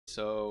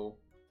So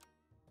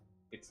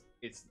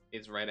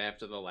it's right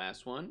after the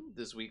last one.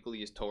 This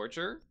weekly is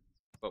torture,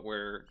 but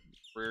we're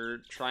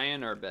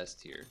trying our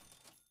best here.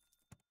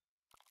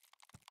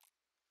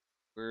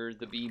 We're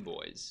the bee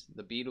boys,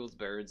 the beetles,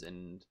 birds,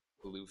 and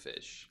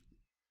bluefish.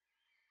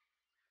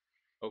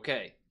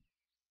 Okay,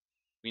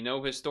 we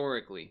know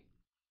historically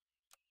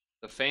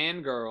the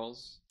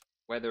fangirls,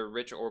 whether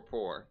rich or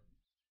poor,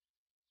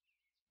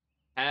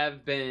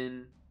 have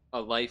been a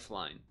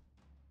lifeline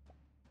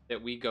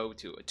that we go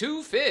to.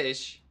 Two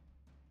fish?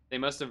 They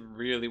must have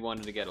really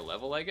wanted to get a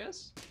level, I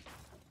guess.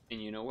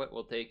 And you know what?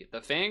 We'll take it. The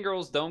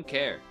fangirls don't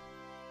care.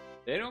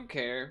 They don't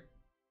care.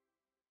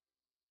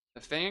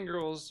 The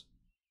fangirls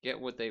get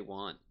what they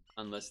want,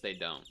 unless they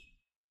don't.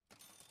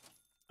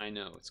 I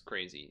know, it's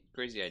crazy.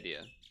 Crazy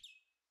idea.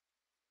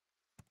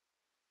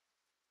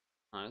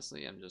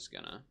 Honestly, I'm just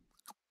gonna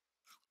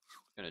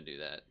do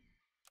that.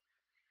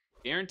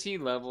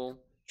 Guaranteed level.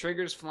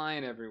 Triggers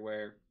flying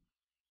everywhere.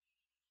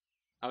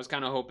 I was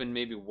kind of hoping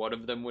maybe one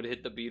of them would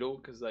hit the beetle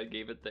because I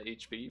gave it the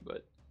HP,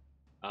 but...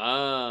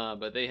 Ah,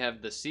 but they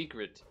have the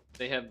secret.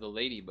 They have the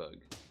ladybug.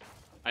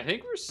 I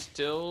think we're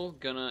still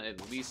gonna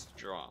at least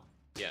draw.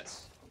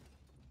 Yes.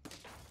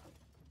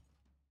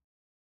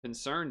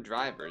 Concerned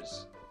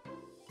drivers.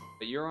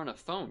 But you're on a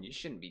phone. You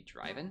shouldn't be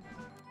driving.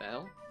 What the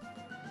hell?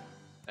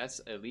 That's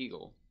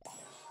illegal.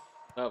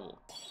 Level.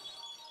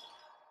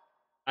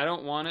 I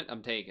don't want it.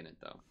 I'm taking it,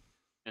 though.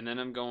 And then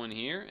I'm going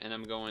here, and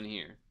I'm going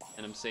here.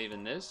 And I'm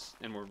saving this,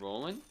 and we're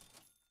rolling.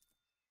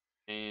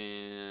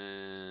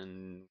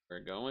 And we're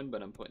going,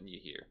 but I'm putting you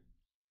here.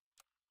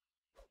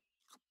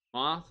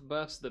 Moth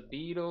buffs the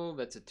beetle.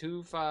 That's a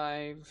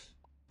 2/5.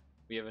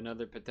 We have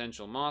another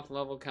potential moth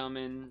level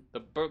coming.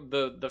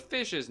 The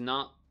fish is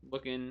not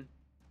looking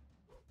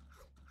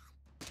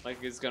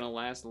like it's gonna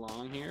last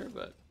long here,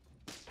 but...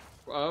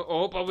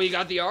 oh, but we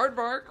got the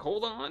aardvark.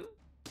 Hold on.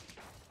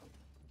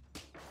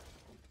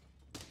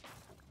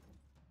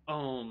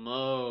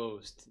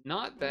 Almost.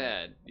 Not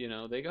bad. You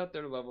know, they got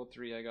their level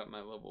 3. I got my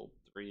level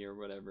 3 or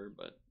whatever,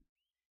 but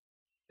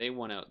they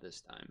won out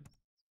this time.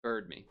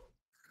 Bird me.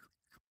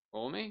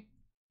 Roll me?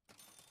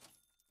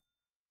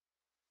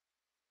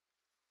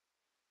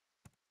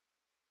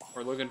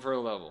 We're looking for a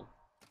level.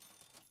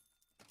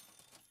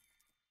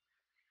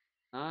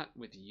 Not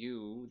with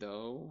you,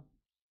 though.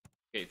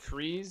 Okay,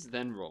 freeze,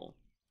 then roll.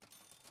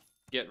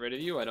 Get rid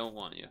of you, I don't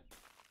want you.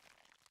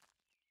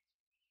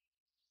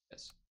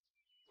 Yes.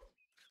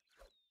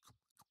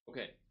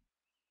 Okay.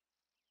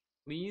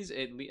 Please,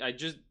 at least, I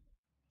just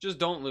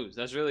don't lose.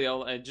 That's really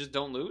all. I just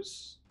don't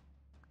lose,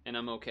 and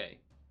I'm okay.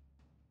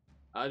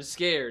 I'm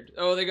scared.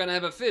 Oh, they're gonna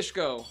have a fish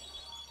go.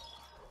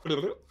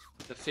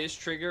 The fish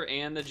trigger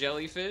and the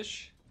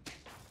jellyfish.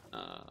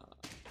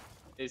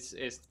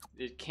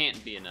 It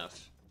can't be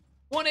enough.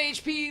 1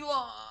 HP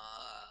long.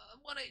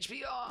 1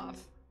 HP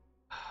off.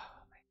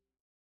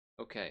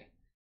 Okay.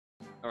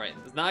 All right.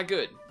 That's not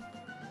good.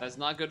 That's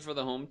not good for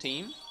the home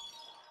team.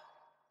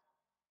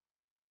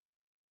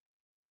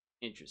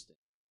 Interesting.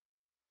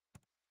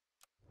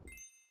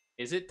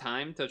 Is it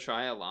time to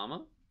try a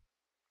llama?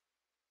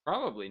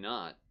 Probably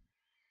not.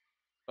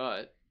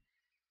 But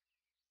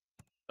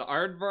the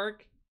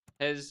aardvark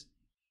has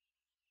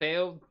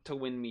failed to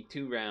win me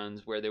 2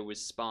 rounds where there was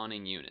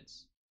spawning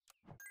units.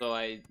 So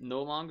I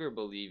no longer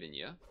believe in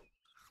you.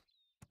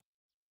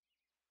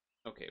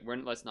 Okay,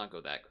 let's not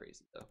go that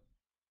crazy though.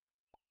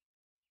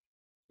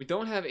 We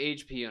don't have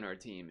HP on our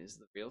team is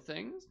the real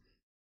thing.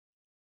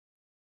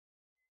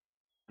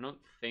 I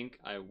don't think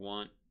I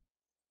want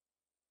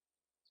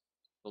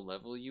to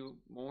level you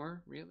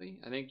more, really.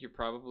 I think you're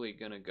probably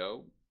gonna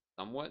go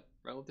somewhat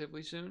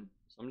relatively soon.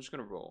 So I'm just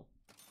gonna roll.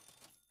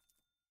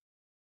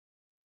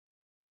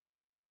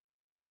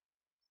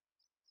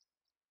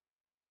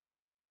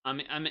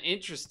 I'm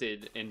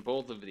interested in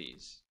both of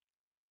these.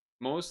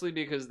 Mostly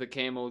because the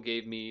camel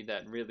gave me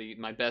that really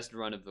my best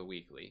run of the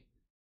weekly.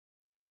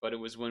 But it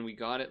was when we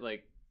got it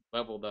like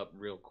leveled up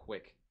real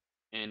quick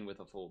and with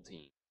a full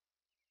team.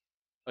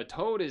 A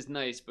toad is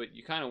nice, but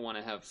you kind of want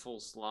to have full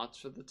slots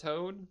for the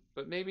toad.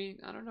 But maybe,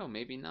 I don't know,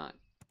 maybe not.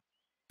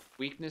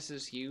 Weakness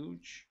is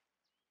huge.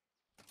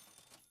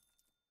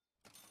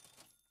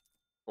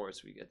 Of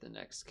course we get the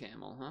next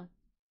camel, huh?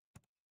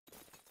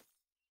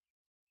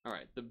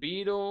 Alright, the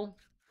beetle.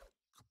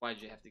 Why'd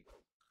you have to...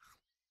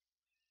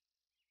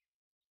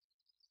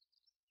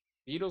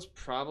 Beetle's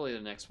probably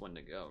the next one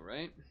to go,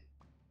 right?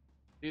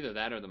 Either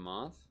that or the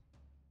moth.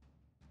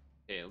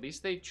 Okay, at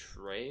least they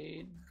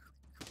trade.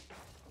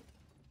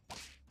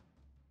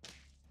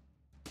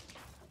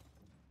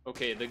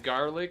 Okay, the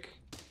garlic.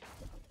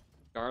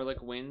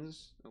 Garlic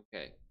wins.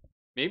 Okay.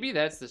 Maybe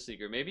that's the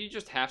secret. Maybe you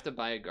just have to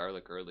buy a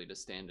garlic early to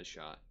stand a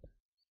shot.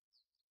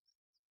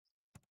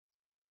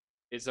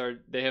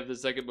 They have the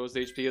second most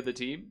HP of the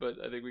team,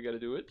 but I think we gotta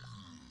do it.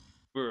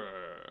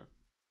 Brr.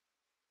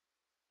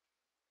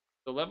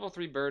 The level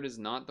 3 bird is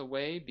not the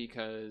way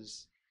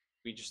because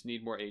we just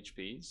need more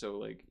HP. So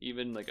like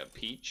even like a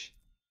peach.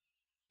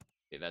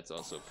 Okay, that's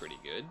also pretty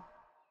good.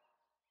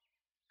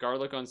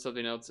 Garlic on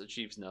something else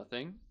achieves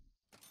nothing.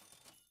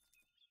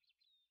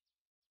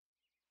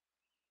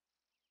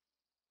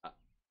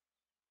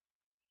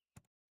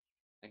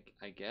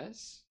 I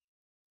guess.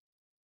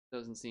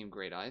 Doesn't seem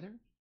great either.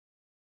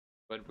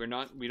 But we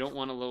don't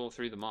want to level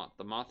 3 the moth.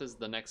 The moth is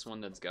the next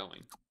one that's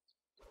going.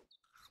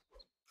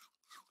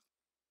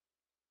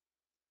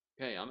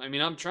 Okay, I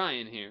mean, I'm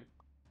trying here.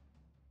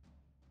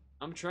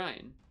 I'm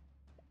trying.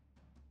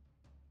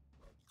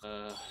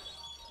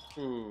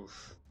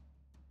 Oof.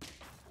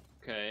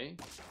 Okay.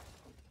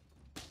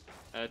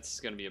 That's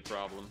gonna be a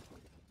problem.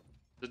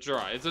 It's a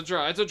draw, it's a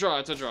draw, it's a draw,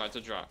 it's a draw, it's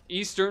a draw.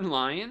 Eastern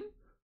Lion?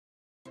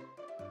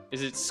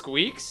 Is it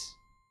Squeaks?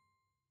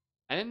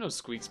 I didn't know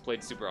Squeaks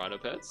played Super Auto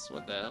Pets.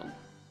 What the hell?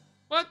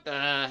 What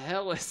the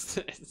hell is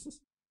this?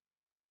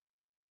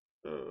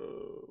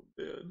 Oh,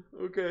 man.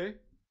 Okay.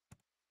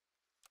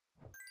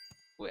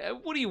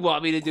 What do you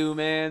want me to do,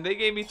 man? They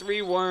gave me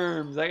 3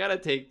 worms. I gotta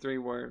take 3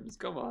 worms.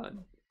 Come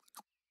on.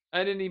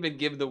 I didn't even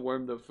give the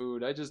worm the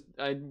food.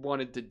 I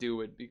wanted to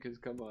do it because,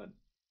 come on.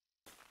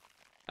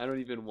 I don't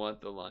even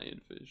want the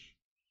lionfish.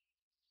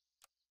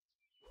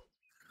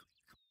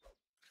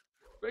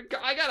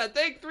 I gotta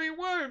take 3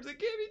 worms. It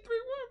gave me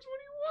 3 worms. What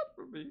do you want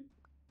from me?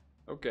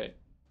 Okay.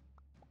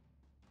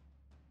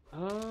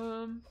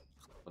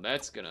 Well,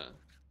 that's gonna.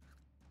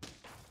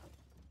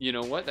 You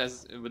know what?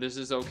 This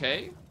is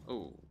okay.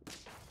 Oh.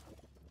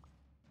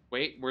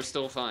 Wait, we're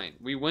still fine.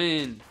 We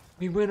win.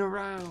 We win a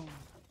round.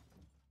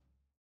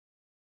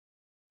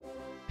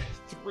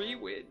 3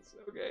 wins.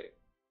 Okay.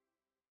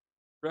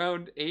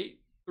 Round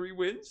 8, 3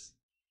 wins.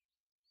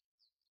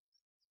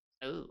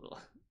 Oh.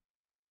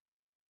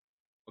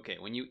 Okay,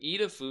 when you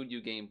eat a food,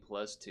 you gain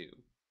 +2.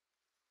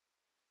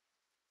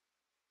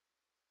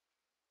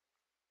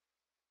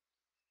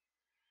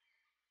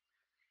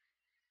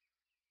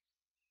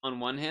 On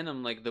one hand,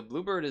 I'm like, the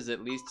bluebird is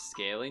at least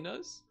scaling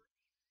us.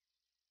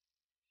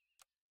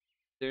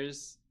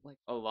 There's like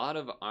a lot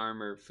of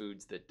armor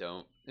foods that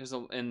don't.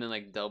 And then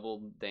like double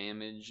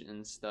damage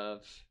and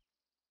stuff.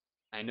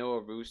 I know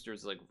a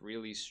rooster's like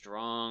really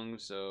strong,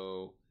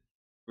 so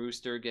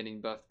rooster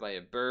getting buffed by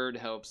a bird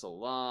helps a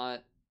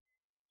lot.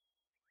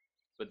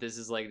 But this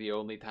is like the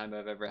only time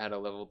I've ever had a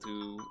level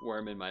 2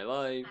 worm in my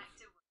life.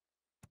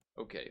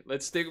 Okay,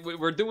 let's stick.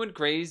 We're doing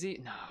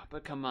crazy. No,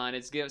 but come on,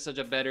 it's give such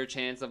a better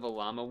chance of a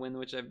llama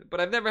win, but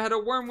I've never had a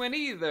worm win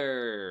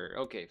either.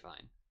 Okay,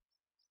 fine.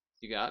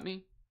 You got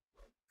me?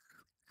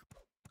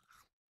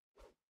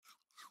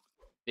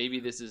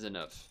 Maybe this is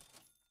enough.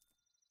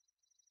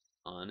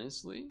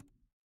 Honestly.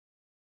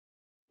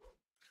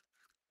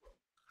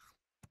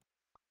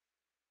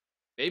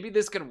 Maybe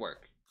this can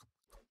work.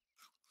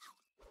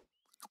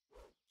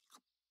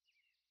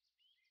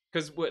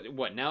 Because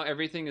what, now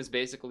everything is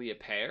basically a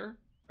pair,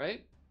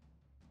 right?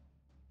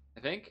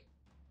 I think.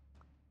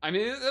 I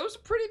mean, that was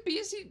pretty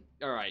easy.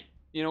 Alright,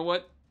 you know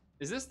what?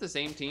 Is this the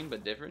same team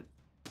but different?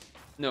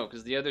 No,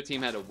 because the other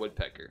team had a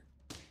woodpecker.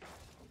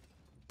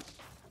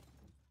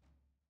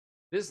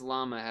 This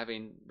llama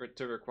having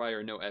to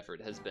require no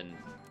effort has been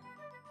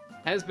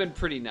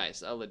pretty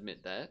nice, I'll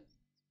admit that.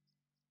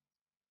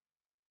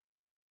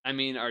 I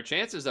mean, our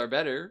chances are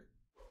better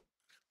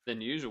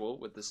than usual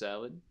with the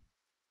salad.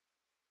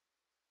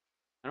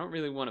 I don't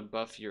really want to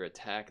buff your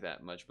attack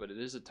that much, but it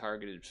is a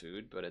targeted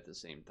food, but at the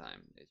same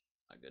time, it's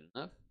not good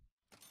enough.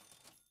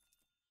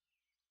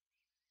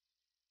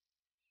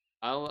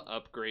 I'll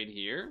upgrade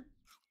here,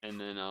 and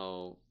then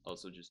I'll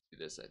also just do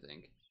this, I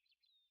think.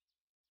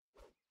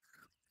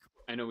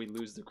 I know we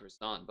lose the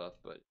croissant buff,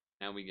 but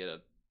now we get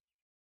a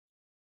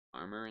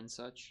armor and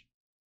such.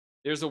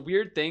 There's a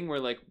weird thing where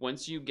like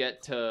once you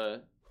get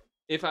to,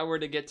 if I were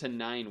to get to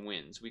 9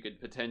 wins, we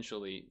could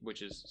potentially,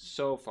 which is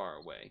so far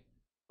away,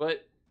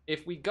 but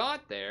if we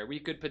got there, we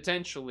could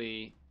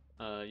potentially,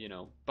 you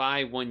know,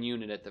 buy 1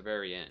 unit at the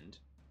very end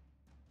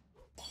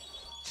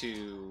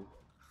to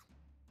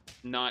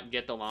not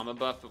get the llama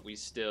buff, but we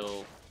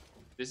still,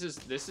 this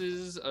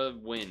is a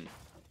win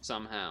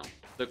somehow.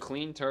 The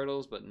clean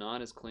turtles, but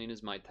not as clean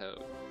as my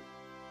toad.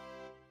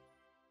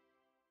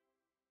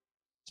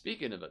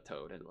 Speaking of a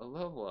toad, a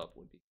level up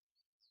would be.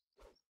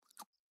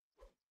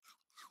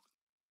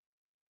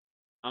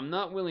 I'm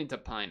not willing to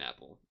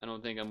pineapple. I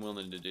don't think I'm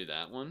willing to do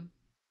that one.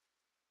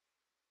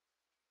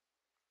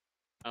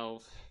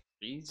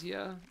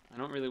 Alphresia? I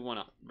don't really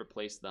want to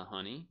replace the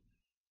honey.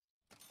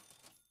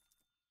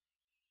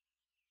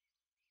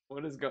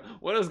 What is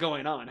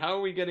going on? How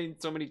are we getting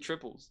so many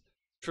triples?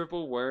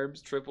 Triple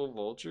worms, triple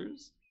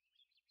vultures?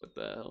 What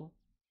the hell?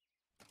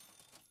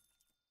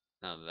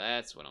 Now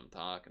that's what I'm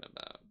talking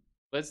about.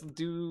 Let's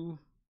do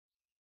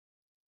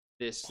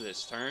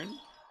this turn.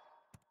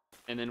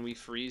 And then we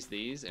freeze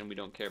these and we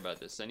don't care about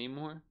this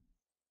anymore.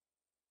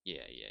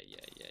 Yeah.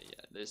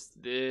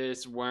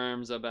 This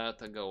worm's about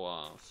to go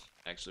off.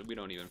 Actually, we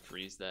don't even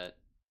freeze that.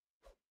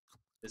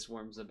 This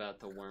worm's about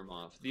to worm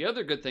off. The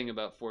other good thing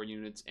about 4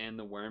 units and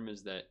the worm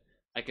is that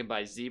I can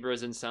buy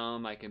zebras and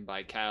some, I can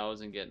buy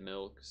cows and get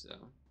milk, so.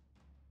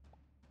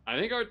 I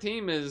think our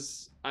team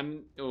is,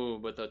 oh,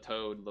 but the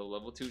toad, the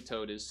level 2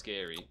 toad is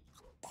scary.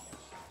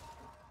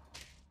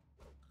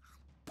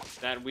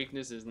 That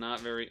weakness is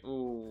not very,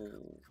 ooh.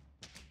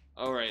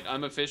 Alright,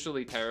 I'm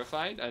officially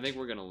terrified. I think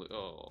we're gonna lose,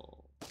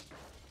 oh.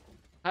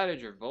 How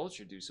did your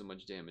vulture do so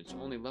much damage?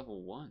 Only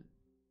level 1.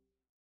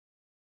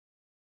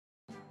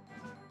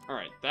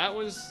 Alright, that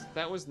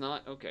was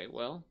not okay,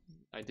 well,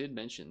 I did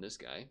mention this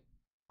guy.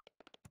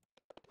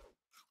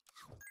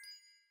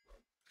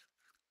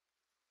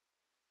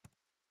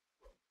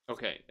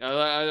 Okay,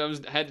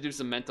 had to do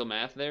some mental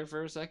math there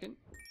for a second.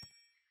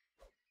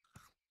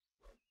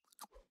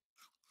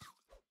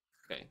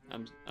 Okay,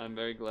 I'm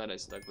very glad I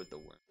stuck with the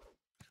worm.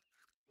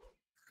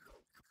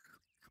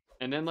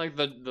 And then like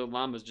the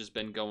llama's just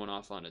been going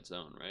off on its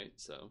own, right?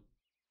 So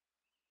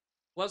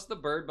plus the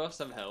bird buffs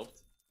have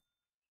helped.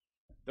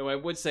 Though I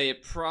would say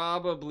it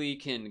probably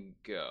can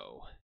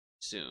go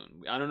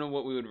soon. I don't know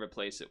what we would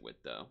replace it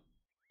with though.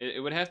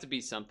 It would have to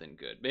be something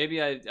good.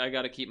 Maybe I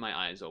got to keep my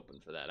eyes open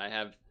for that.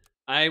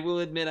 I will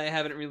admit I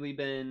haven't really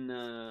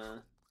been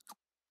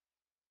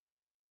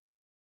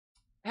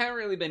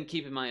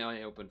keeping my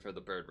eye open for the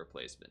bird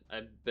replacement.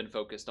 I've been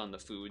focused on the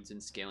foods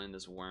and scaling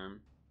this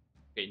worm.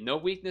 Okay, no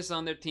weakness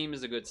on their team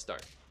is a good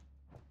start.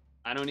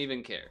 I don't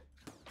even care.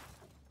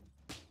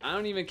 I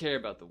don't even care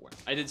about the worm.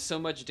 I did so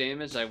much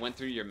damage, I went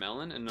through your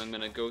melon, and I'm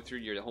gonna go through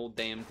your whole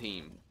damn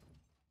team.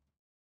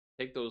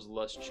 Take those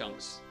lust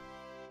chunks.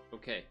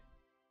 Okay.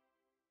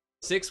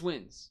 6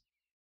 wins.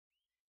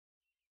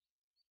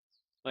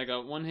 Like,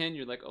 on one hand,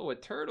 you're like, oh, a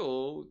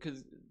turtle,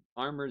 because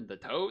armored the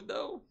toad,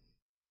 though?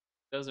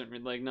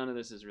 Doesn't, like, none of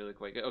this is really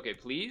quite good. Okay,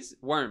 please?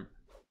 Worm.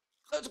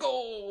 Let's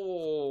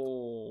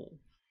go!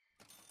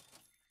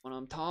 What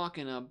I'm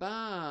talking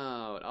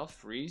about. I'll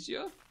freeze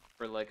you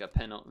for, like, a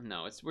penult.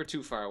 No, we're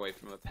too far away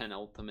from a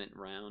penultimate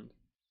round.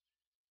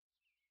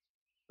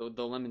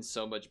 The lemon's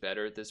so much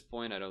better at this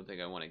point, I don't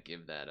think I want to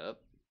give that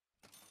up.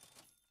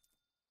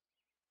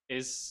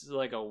 It's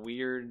like a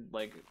weird,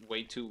 like,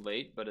 way too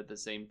late, but at the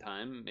same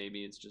time,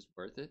 maybe it's just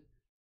worth it.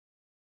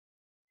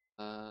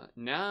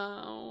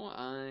 Now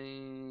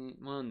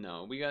well,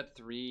 no, we got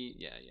 3.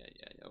 Yeah,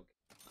 okay.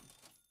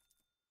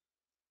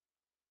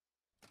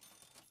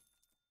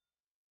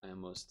 I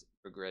almost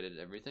regretted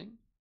everything.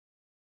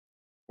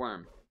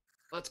 Worm,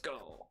 let's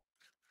go.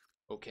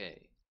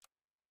 Okay.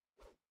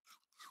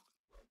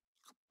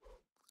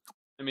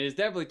 I mean, it's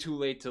definitely too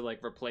late to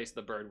like replace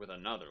the bird with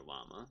another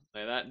llama.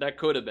 Like, that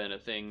could have been a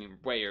thing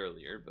way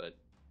earlier, but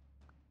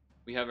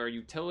we have our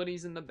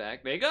utilities in the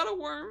back. They got a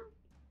worm.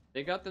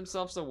 They got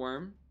themselves a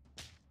worm.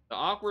 The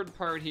awkward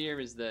part here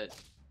is that,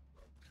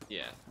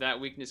 yeah, that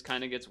weakness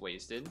kind of gets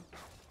wasted,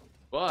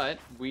 but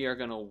we are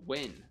gonna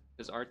win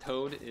because our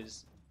toad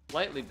is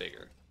slightly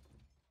bigger,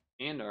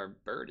 and our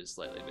bird is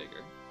slightly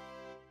bigger.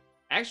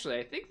 Actually,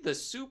 I think the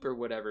super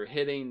whatever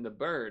hitting the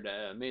bird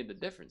made the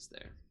difference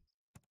there.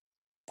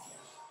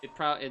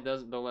 It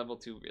doesn't. The level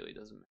 2 really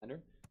doesn't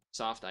matter.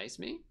 Soft ice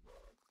me.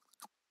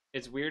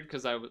 It's weird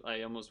because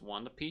I almost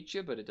want to peach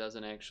you, but it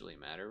doesn't actually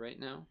matter right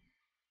now.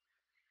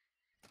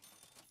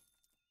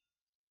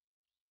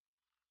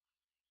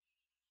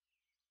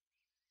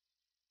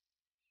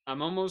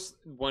 I'm almost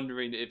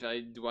wondering if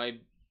do I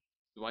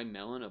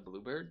melon a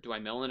bluebird? Do I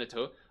melon a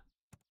toad?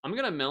 I'm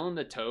gonna melon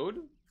the toad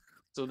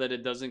so that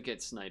it doesn't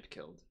get snipe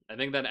killed. I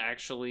think that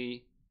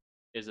actually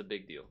is a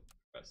big deal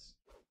for us.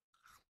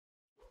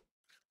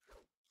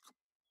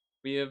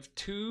 We have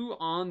 2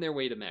 on their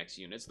way to max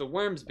units. The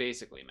worm's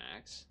basically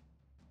max.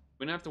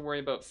 We don't have to worry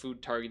about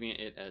food targeting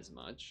it as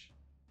much.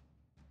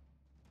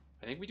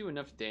 I think we do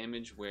enough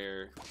damage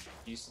where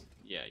you...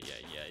 Yeah.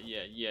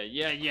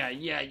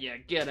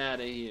 Get out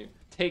of here.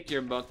 Take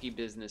your monkey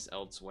business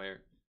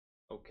elsewhere.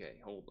 Okay,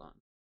 hold on.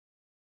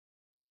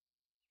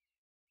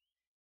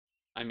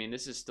 I mean,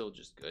 this is still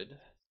just good,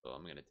 so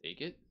I'm gonna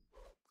take it.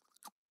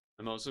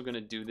 I'm also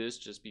gonna do this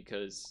just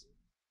because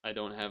I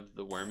don't have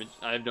the worm.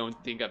 I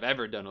don't think I've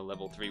ever done a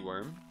level 3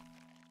 worm.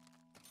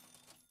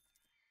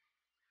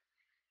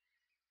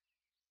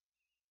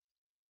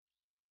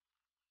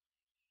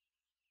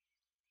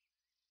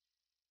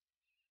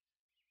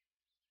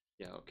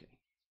 Yeah, okay.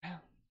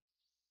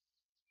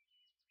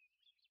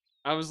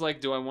 I was like,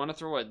 do I want to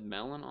throw a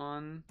melon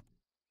on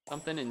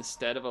something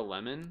instead of a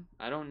lemon?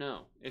 I don't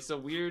know. It's a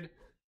weird,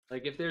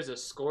 like, if there's a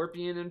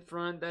scorpion in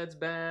front, that's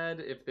bad.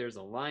 If there's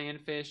a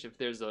lionfish, if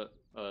there's a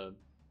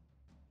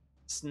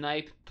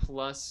snipe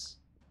plus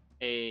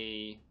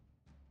a...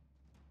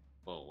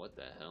 Whoa, what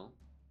the hell?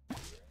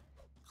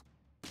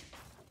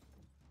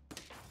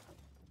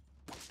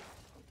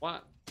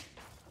 What?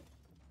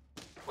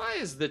 Why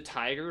is the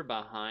tiger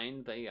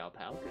behind the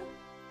alpaca?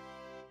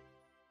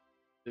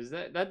 Does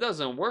that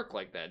doesn't work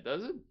like that,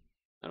 does it?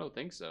 I don't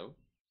think so.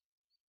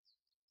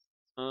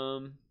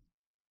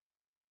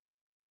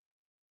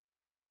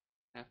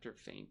 After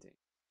fainting.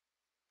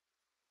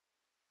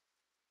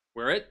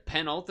 We're at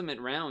penultimate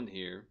round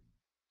here.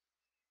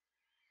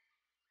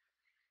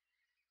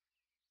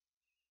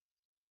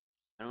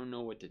 I don't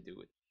know what to do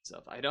with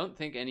stuff. I don't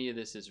think any of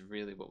this is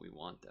really what we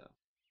want, though.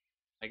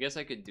 I guess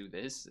I could do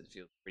this. It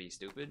feels pretty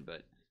stupid,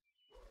 but...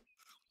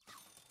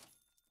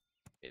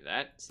 Okay,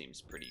 that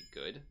seems pretty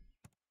good.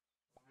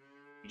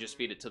 You just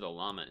feed it to the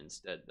llama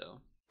instead, though.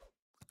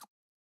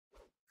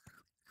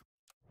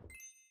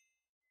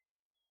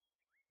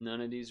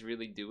 None of these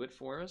really do it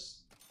for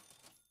us.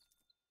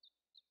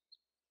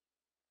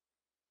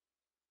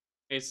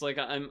 It's like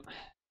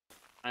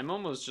I'm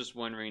almost just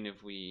wondering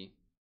if we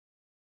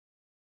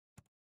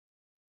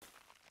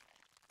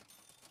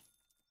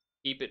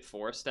keep it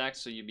 4 stacks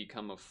so you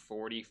become a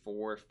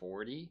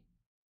 44-40,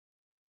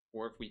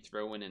 or if we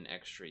throw in an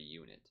extra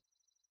unit.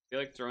 I feel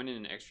like throwing in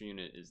an extra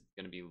unit is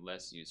going to be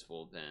less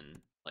useful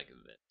than like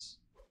this.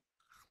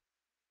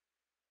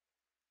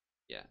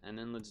 Yeah, and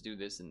then let's do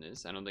this and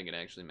this. I don't think it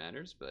actually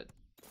matters, but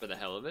for the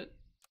hell of it.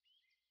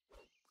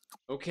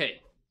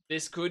 Okay,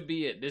 this could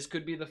be it. This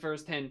could be the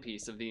first 10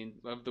 piece of the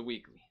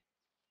weekly.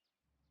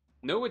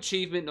 No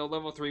achievement, no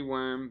level 3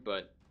 worm,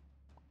 but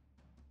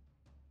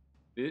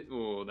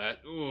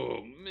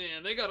oh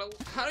man, they got a.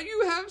 How do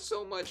you have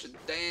so much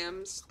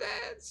damn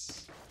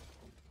stats?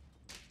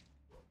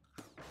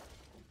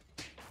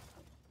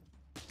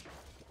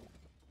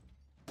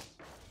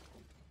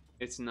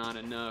 It's not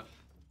enough.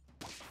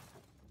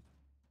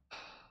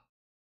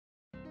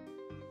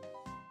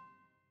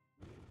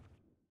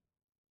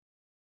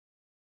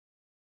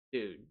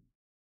 Dude,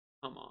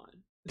 come on.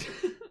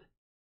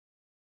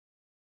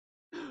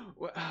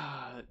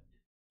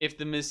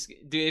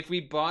 If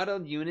we bought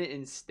a unit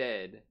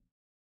instead,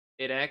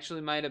 it actually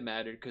might have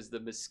mattered because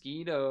the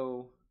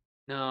mosquito.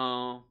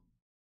 No,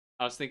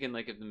 I was thinking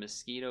like if the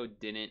mosquito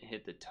didn't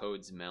hit the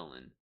toad's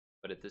melon,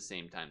 but at the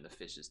same time the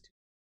fish is too.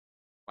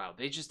 Wow,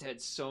 they just had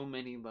so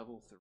many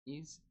level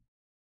 3s.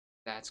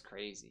 That's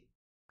crazy.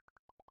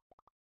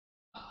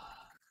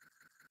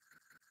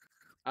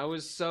 I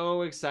was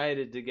so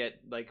excited to get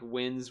like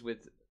wins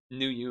with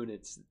new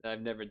units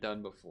I've never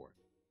done before.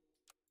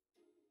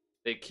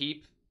 They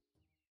keep,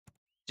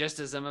 just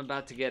as I'm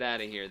about to get out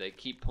of here, they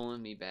keep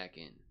pulling me back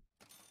in.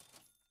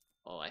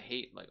 Oh, I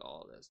hate like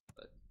all of this,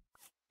 but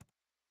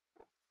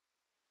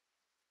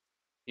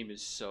team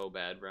is so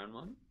bad round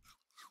 1.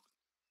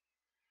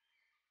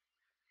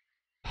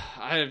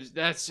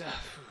 That's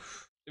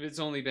if it's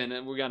only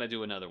been, we gotta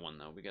do another one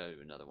though. We gotta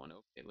do another one.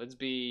 Okay, let's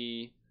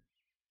be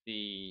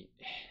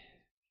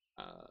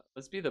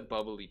the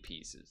bubbly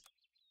pieces.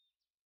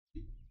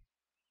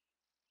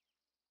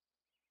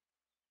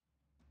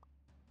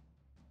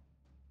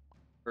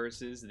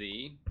 Versus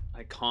the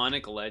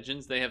iconic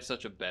legends. They have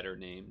such a better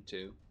name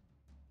too.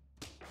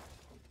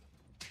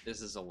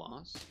 This is a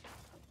loss.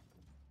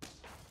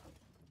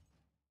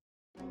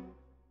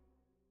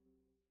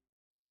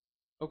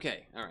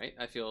 Okay, alright.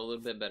 I feel a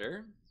little bit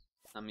better.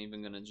 I'm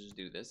even gonna just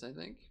do this, I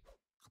think.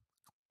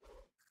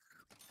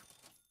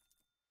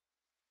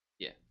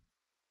 Yeah.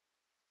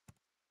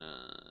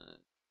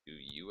 Do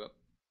you up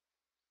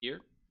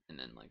here, and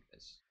then like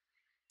this.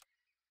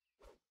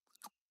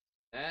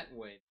 That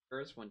way, the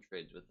first one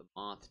trades with the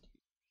moth,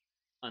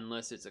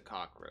 unless it's a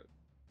cockroach.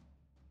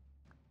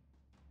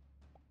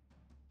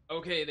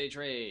 Okay, they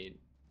trade.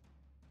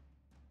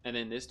 And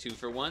then this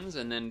 2-for-1s,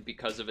 and then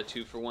because of a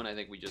 2-for-1, I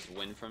think we just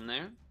win from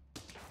there.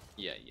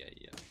 Yeah.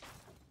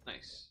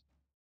 Nice.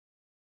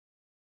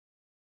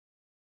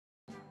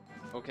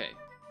 Okay.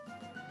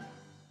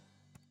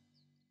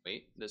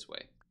 Wait, this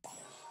way.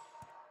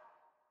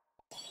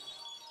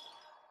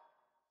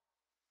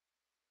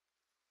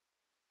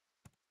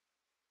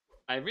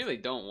 I really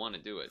don't want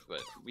to do it,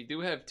 but we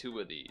do have 2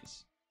 of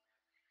these.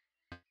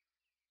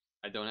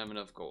 I don't have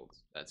enough gold.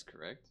 That's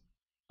correct.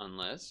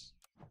 Unless...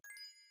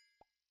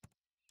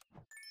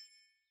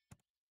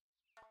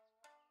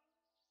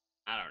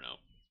 I don't know.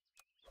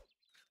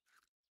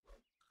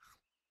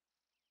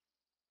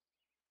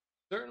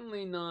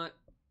 Certainly not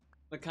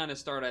the kind of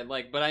start I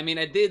like, but I mean,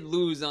 I did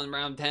lose on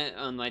round 10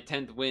 on my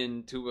 10th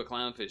win to a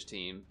clownfish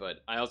team,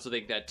 but I also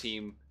think that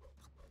team,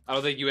 I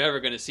don't think you're ever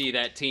going to see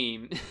that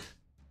team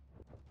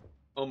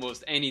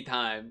almost any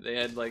time. They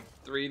had like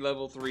 3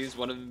 level 3s,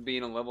 one of them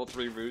being a level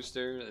 3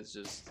 rooster. It's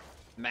just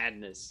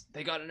madness.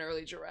 They got an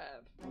early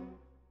giraffe.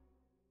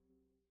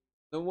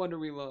 No wonder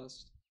we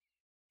lost.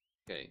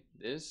 Okay,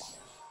 this.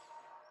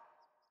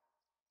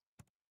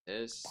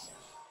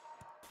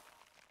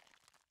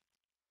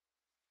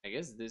 I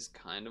guess this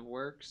kind of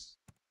works.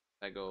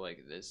 If I go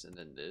like this and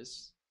then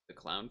this, the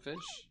clownfish.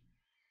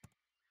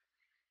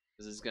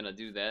 This is gonna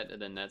do that,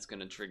 and then that's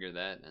gonna trigger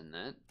that and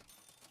that.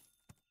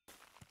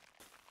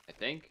 I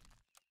think.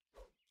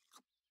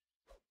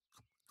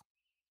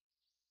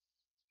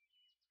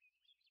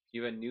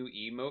 You have a new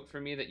emote for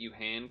me that you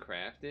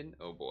handcrafted?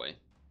 Oh boy.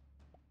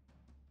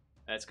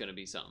 That's gonna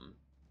be something.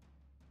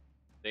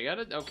 They got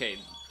it? Okay.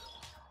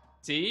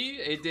 See?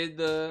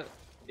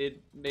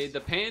 It made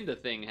the panda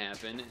thing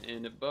happen,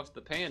 and it buffed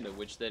the panda,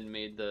 which then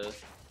made the...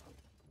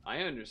 I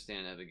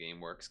understand how the game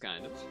works,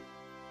 kind of.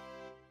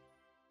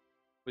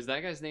 Was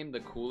that guy's name the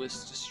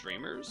coolest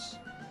streamers?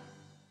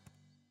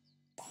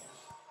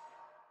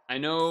 I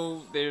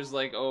know there's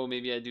like, oh,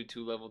 maybe I do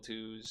 2 level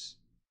 2s.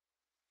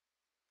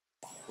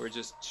 We're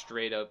just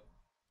straight up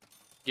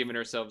giving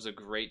ourselves a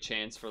great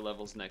chance for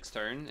levels next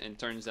turn, and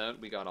turns out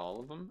we got all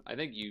of them. I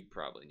think you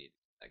probably need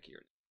back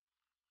here.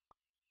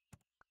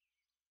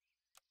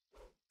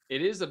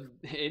 It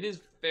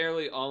is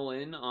fairly all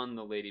in on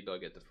the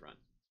ladybug at the front.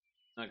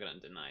 Not gonna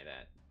deny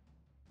that.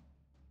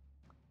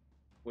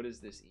 What is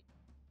this?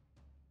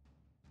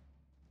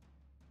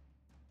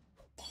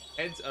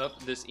 Heads up,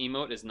 this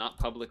emote is not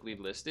publicly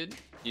listed.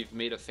 You've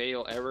made a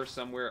fatal error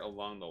somewhere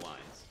along the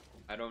lines.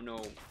 I don't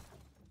know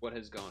what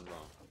has gone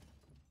wrong.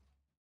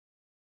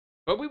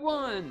 But we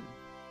won!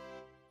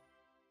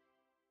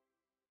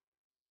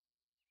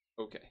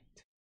 Okay.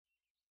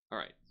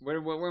 Alright,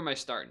 where am I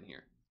starting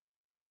here?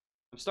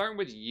 I'm starting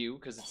with you,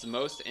 because it's the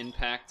most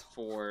impact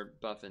for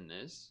buffing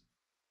this.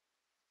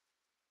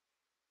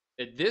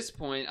 At this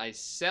point, I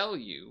sell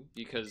you,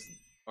 because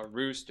a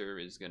rooster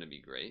is going to be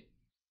great.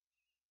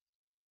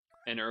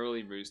 An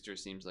early rooster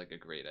seems like a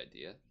great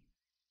idea.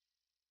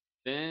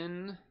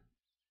 Then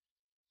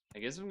I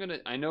guess I'm gonna.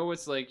 I know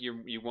it's like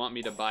you want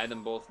me to buy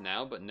them both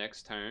now, but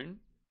next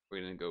turn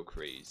we're gonna go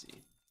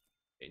crazy.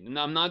 Okay,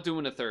 no, I'm not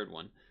doing a third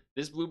one.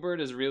 This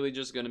bluebird is really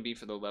just gonna be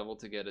for the level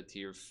to get a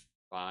tier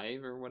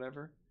 5 or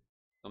whatever.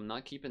 I'm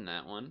not keeping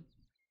that one.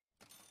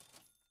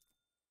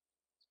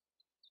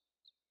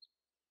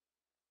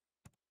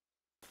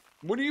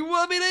 What do you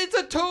want me to? It's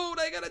a toad!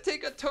 I gotta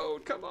take a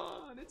toad! Come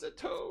on! It's a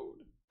toad!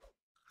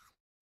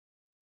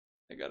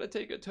 I gotta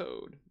take a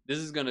toad. This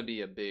is gonna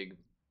be a big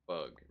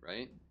bug,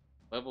 right?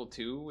 Level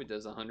 2, it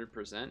does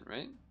 100%,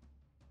 right?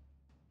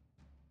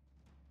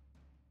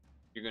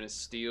 You're gonna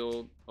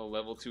steal a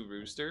level 2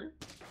 rooster?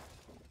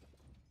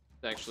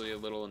 It's actually a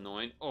little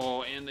annoying.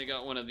 Oh, and they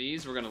got one of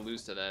these. We're gonna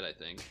lose to that, I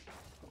think.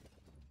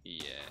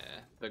 Yeah,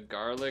 the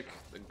garlic.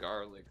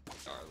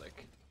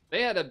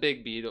 They had a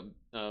big beetle,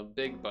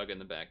 big bug in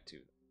the back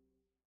too.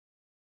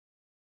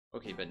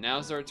 Okay, but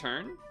now's our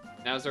turn.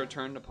 Now's our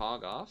turn to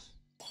pog off.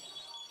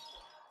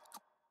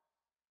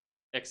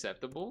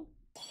 Acceptable.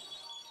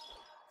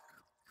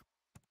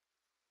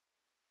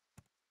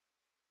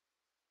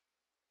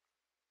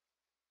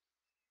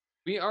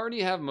 We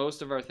already have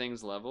most of our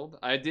things leveled.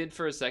 I did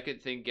for a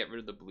second think get rid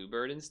of the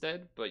bluebird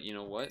instead, but you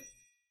know what?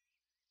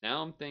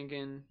 Now I'm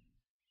thinking,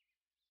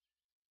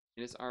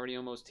 and it's already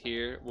almost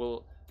here.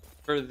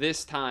 For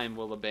this time,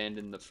 we'll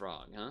abandon the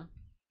frog, huh?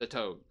 The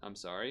toad. I'm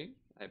sorry.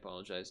 I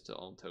apologize to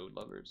all toad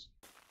lovers.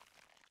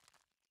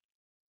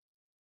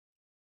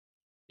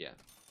 Yeah.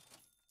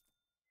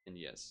 And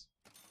yes.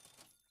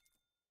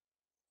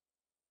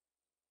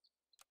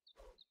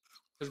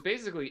 Because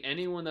basically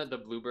anyone that the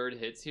bluebird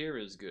hits here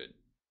is good.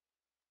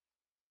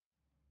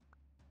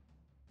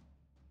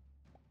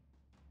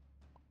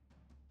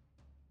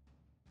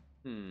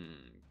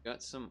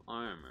 Got some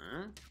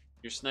armor.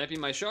 You're sniping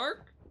my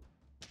shark?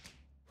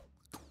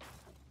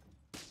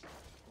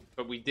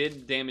 But we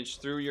did damage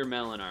through your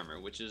melon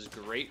armor, which is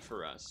great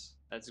for us.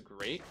 That's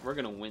great. We're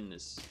gonna win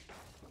this.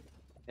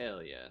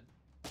 Hell yeah.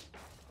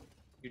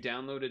 You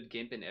downloaded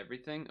GIMP and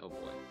everything? Oh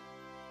boy.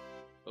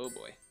 Oh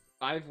boy.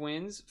 4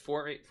 wins,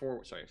 4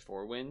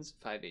 wins,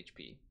 5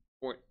 HP.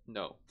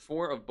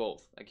 4 of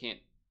both. I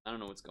don't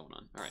know what's going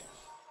on. Alright.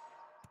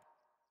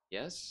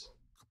 Yes.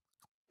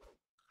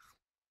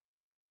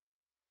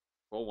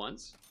 Roll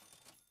once.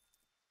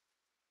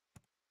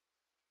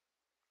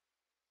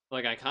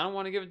 Like, I kind of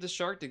want to give it to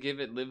Shark to give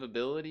it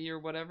livability or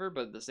whatever,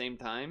 but at the same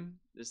time,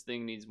 this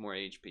thing needs more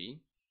HP.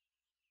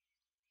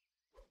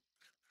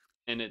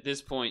 And at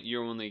this point,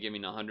 you're only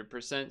giving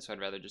 100%, so I'd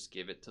rather just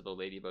give it to the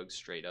Ladybug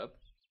straight up.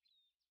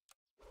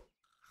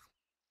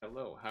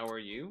 Hello, how are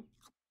you?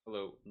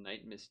 Hello,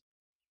 Night Mist.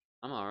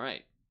 I'm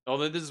alright.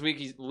 Although this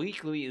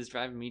weekly is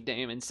driving me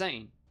damn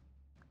insane.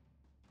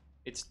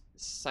 It's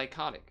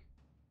psychotic.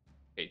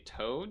 Okay,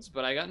 toads,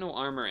 but I got no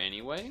armor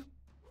anyway.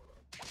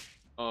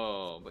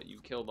 Oh, but you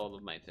killed all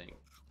of my thing.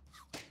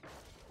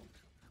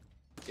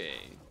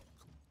 Okay.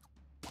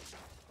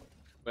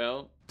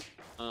 Well,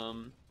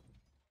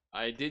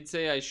 I did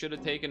say I should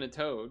have taken a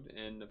toad,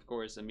 and of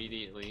course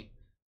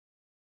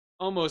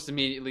almost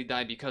immediately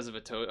died because of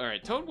a toad.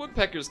 Alright, Toad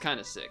Woodpecker's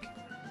kind of sick.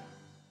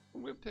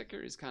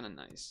 Woodpecker is kind of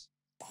nice.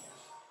 If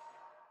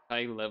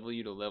I level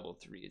you to level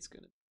 3, it's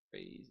gonna be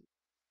crazy.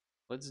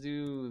 Let's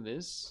do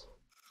this.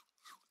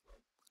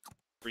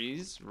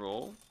 Freeze,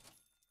 roll.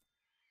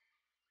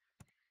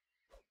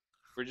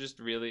 We're just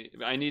really...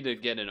 I need to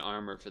get an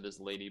armor for this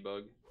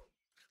ladybug.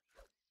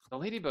 The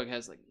ladybug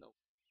has, like, no...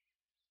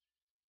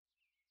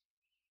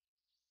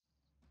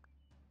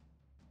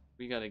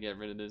 We gotta get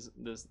rid of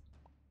this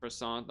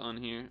croissant on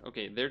here.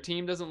 Okay, their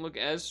team doesn't look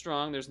as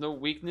strong. There's no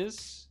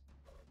weakness.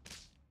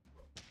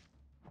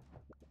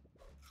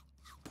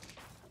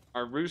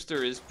 Our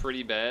rooster is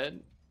pretty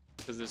bad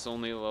because it's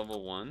only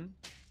level 1.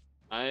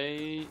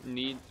 I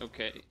need...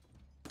 Okay.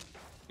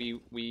 We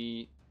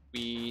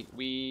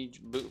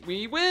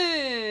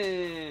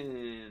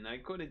win! I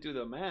couldn't do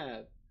the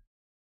math.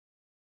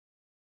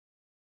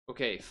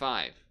 Okay,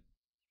 5.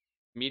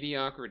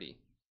 Mediocrity.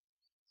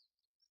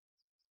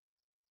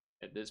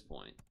 At this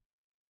point.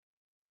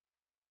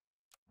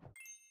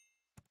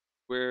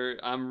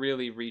 I'm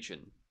really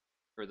reaching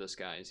for the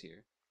skies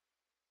here.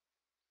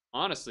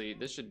 Honestly,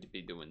 this should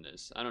be doing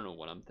this. I don't know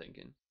what I'm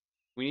thinking.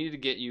 We need to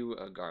get you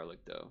a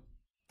garlic, though.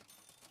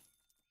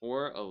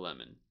 Or a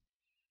lemon.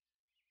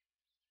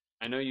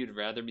 I know you'd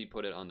rather me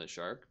put it on the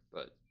shark,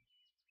 but...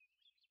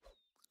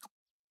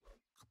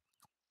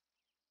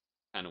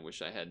 kind of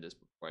wish I had this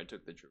before I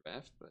took the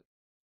giraffe, but...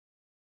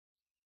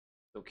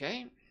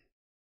 Okay.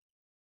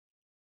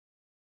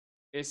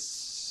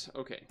 It's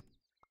okay.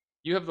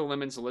 You have the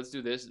lemon, so let's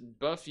do this.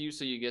 Buff you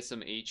so you get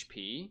some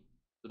HP,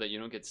 so that you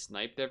don't get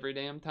sniped every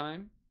damn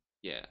time.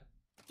 Yeah.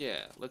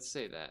 Yeah, let's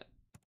say that.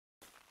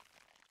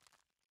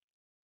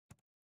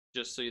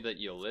 Just so that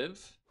you'll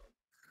live.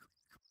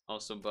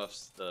 Also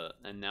buffs the,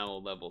 and now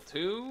level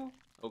 2.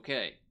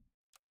 Okay.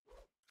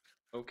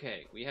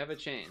 Okay, we have a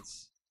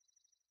chance.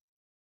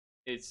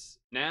 It's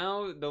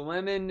now the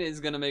lemon is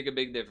gonna make a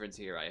big difference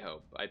here. I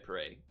hope. I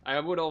pray. I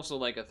would also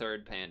like a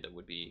third panda.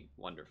 Would be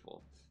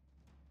wonderful.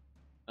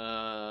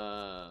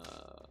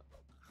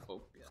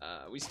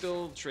 We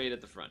still trade at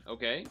the front.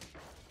 Okay.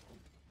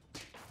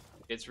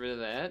 Gets rid of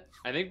that.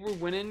 I think we're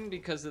winning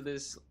because of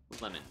this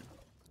lemon.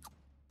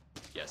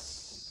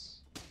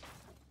 Yes.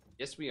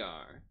 Yes, we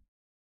are.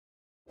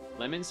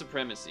 Lemon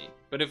supremacy.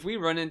 But if we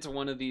run into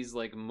one of these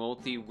like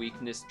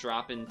multi-weakness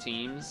drop-in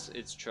teams,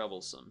 it's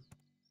troublesome.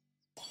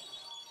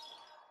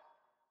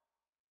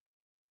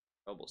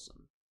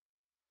 Troublesome.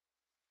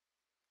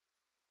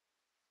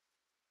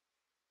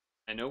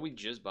 I know we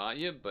just bought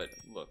you, but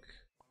look.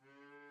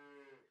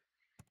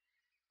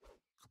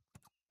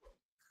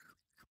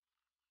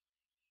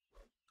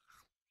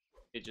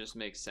 It just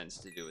makes sense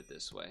to do it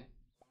this way.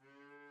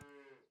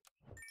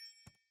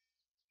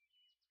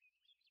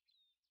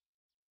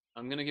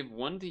 I'm gonna give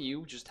one to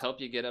you, just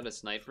help you get out of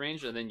snipe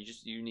range, and then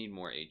you need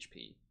more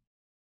HP.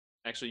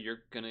 Actually,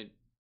 you're gonna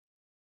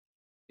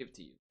give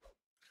to you.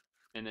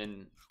 And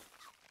then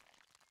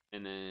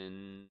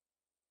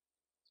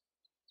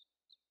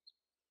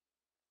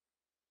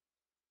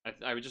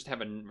I would just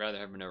rather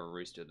have another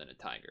rooster than a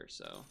tiger,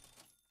 so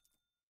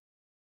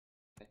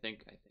I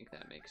think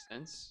that makes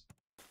sense.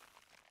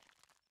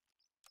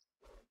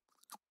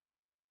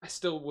 I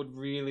still would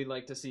really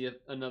like to see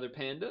another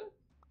panda.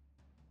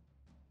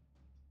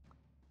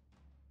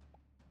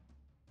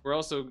 We're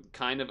also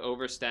kind of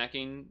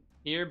overstacking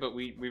here, but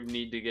we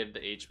need to give the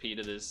HP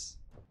to this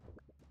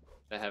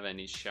to have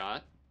any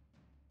shot.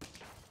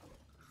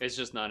 It's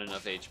just not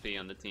enough HP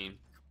on the team.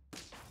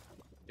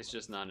 It's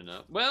just not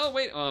enough. Well,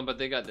 wait, but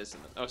they got this.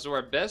 Oh, so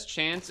our best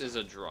chance is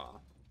a draw.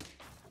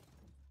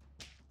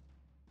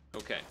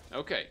 Okay,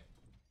 okay.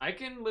 I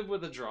can live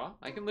with a draw.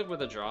 I can live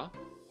with a draw.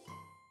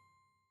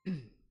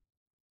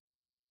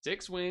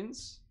 6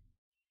 wins.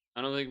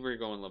 I don't think we're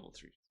going level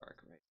 3 shark,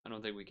 right? I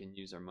don't think we can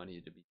use our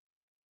money to be,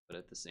 but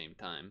at the same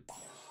time,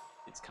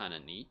 it's kind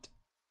of neat.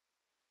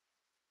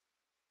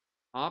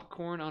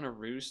 Popcorn on a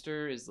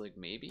rooster is like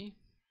maybe.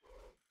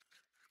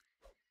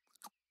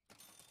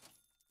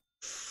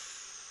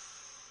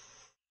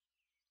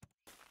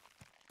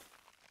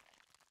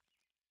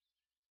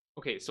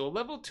 Okay, so a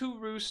level 2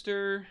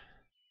 rooster.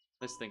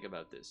 Let's think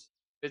about this.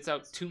 Spits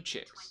out 2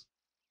 chicks.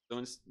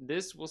 So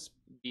this will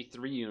be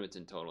 3 units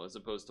in total, as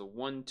opposed to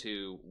 1,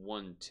 2,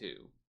 1, 2.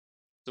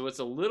 So it's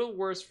a little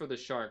worse for the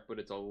shark, but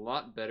it's a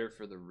lot better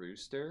for the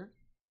rooster.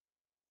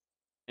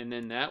 And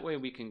then that way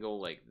we can go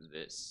like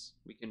this.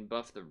 We can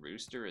buff the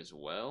rooster as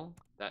well.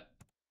 That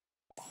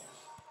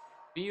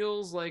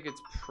feels like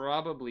it's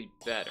probably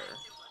better.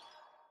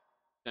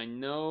 I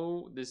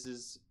know this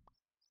is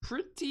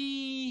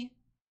pretty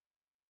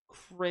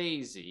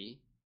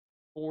crazy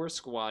for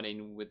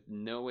squatting with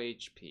no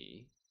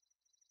HP.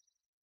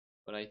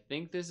 But I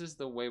think this is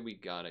the way we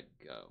gotta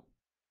go.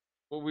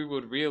 What we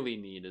would really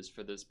need is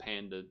for this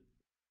panda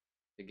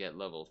to get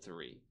level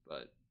 3.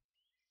 But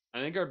I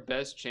think our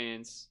best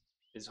chance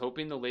is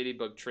hoping the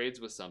ladybug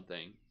trades with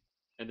something.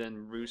 And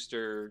then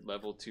rooster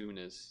level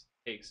 2-ness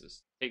takes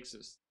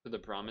us to the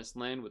promised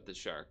land with the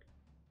shark.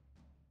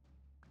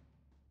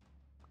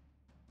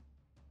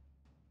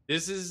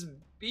 This is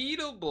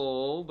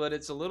beatable, but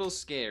it's a little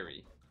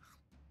scary.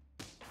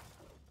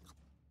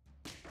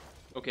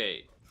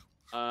 Okay,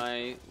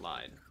 I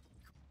lied.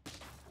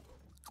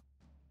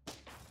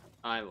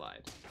 I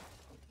lied.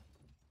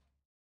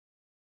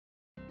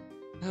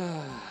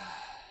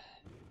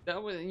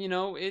 That was, you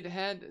know, it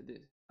had,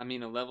 I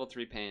mean, a level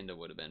 3 panda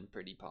would have been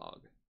pretty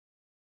pog.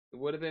 It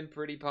would have been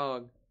pretty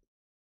pog.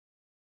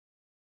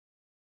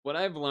 What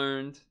I've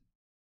learned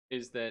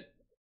is that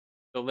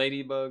the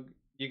ladybug,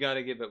 you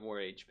gotta give it more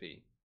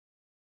HP.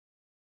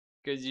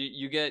 Because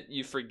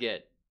you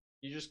forget.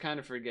 You just kind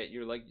of forget.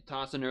 You're like, you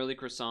toss an early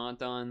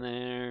croissant on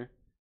there.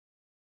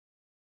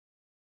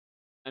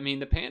 I mean,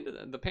 the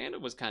panda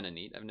was kind of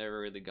neat. I've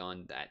never really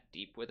gone that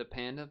deep with a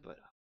panda, but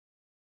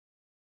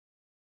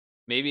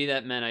maybe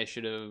that meant I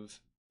should have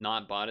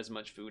not bought as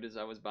much food as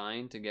I was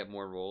buying to get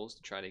more rolls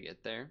to try to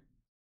get there.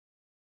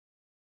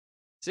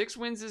 6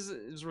 wins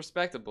is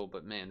respectable,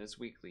 but man, this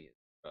weekly is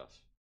rough.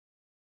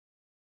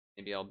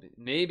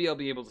 Maybe I'll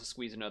be able to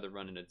squeeze another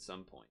run in at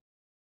some point.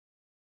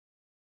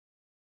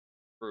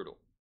 Brutal.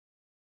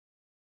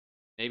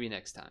 Maybe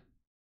next time.